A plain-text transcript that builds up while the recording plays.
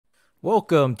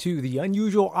Welcome to the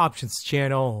Unusual Options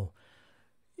channel.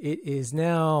 It is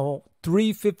now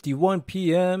 3:51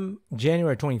 p.m.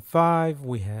 January 25.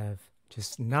 We have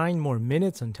just 9 more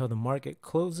minutes until the market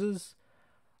closes.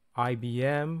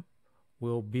 IBM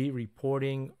will be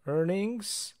reporting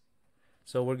earnings.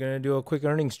 So we're going to do a quick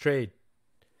earnings trade.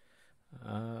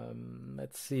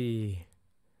 Let's see.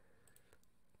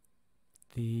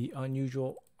 The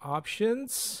Unusual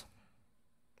Options.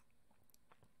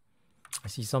 I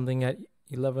see something at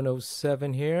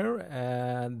 11:07 here,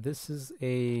 and this is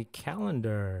a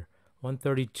calendar.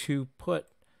 132 put,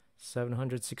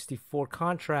 764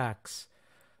 contracts.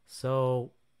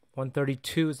 So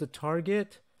 132 is the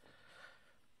target.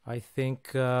 I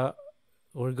think we're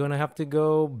gonna have to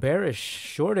go bearish,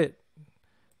 short it.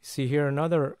 See here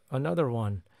another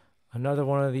one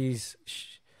of these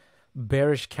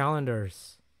bearish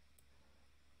calendars.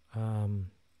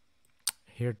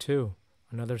 Here too,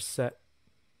 another set.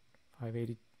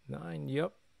 589.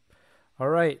 Yep. All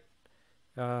right.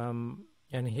 And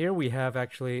here we have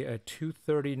actually at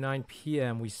 2:39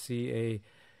 p.m. we see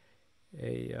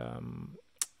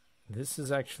this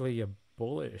is actually a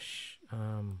bullish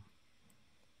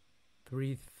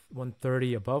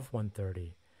 130 above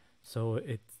 130. So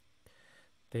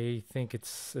they think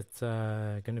it's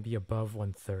going to be above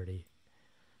 130.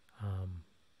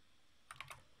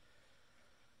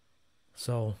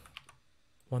 So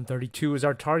 132 is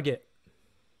our target.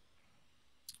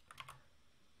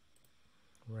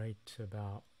 Right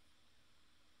about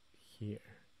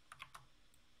here.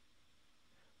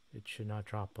 It should not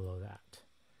drop below that.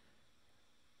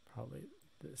 Probably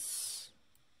this.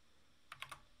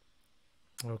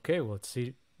 Okay, well, let's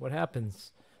see what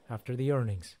happens after the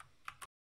earnings.